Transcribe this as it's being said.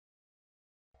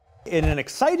In an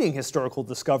exciting historical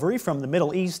discovery from the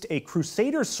Middle East, a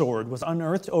Crusader sword was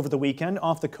unearthed over the weekend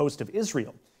off the coast of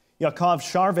Israel. Yaakov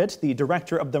Sharvit, the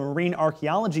director of the Marine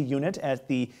Archaeology Unit at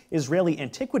the Israeli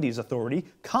Antiquities Authority,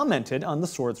 commented on the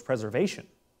sword's preservation.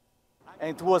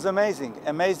 It was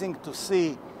amazing to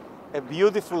see a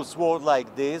beautiful sword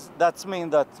like this. That means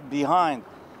that behind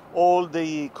all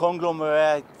the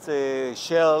conglomerate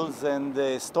shells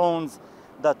and stones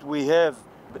that we have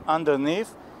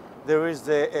underneath, there is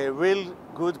a real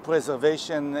good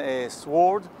preservation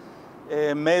sword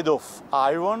made of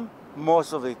iron,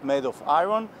 most of it made of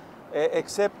iron,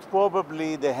 except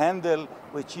probably the handle,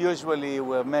 which usually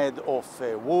were made of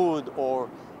wood or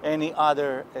any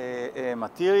other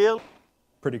material.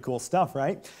 Pretty cool stuff,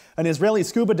 right? An Israeli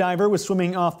scuba diver was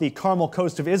swimming off the Carmel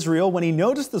coast of Israel when he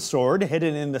noticed the sword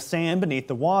hidden in the sand beneath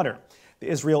the water. The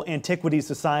Israel Antiquities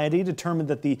Society determined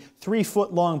that the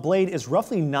 3-foot-long blade is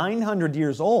roughly 900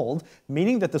 years old,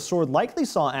 meaning that the sword likely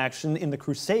saw action in the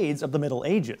Crusades of the Middle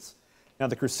Ages. Now,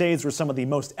 the Crusades were some of the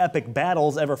most epic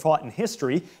battles ever fought in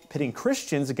history, pitting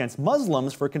Christians against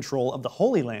Muslims for control of the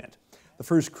Holy Land. The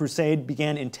First Crusade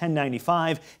began in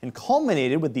 1095 and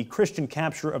culminated with the Christian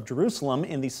capture of Jerusalem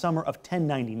in the summer of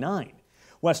 1099.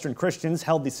 Western Christians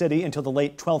held the city until the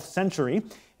late 12th century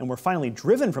and were finally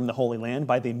driven from the Holy Land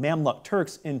by the Mamluk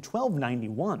Turks in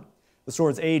 1291. The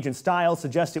sword's age and style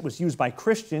suggest it was used by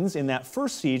Christians in that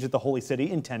first siege of the Holy City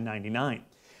in 1099.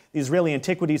 The Israeli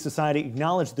Antiquities Society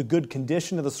acknowledged the good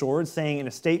condition of the sword, saying in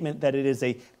a statement that it is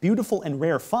a beautiful and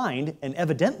rare find and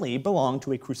evidently belonged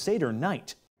to a Crusader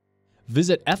knight.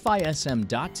 Visit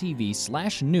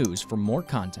FISM.tv/news for more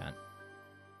content.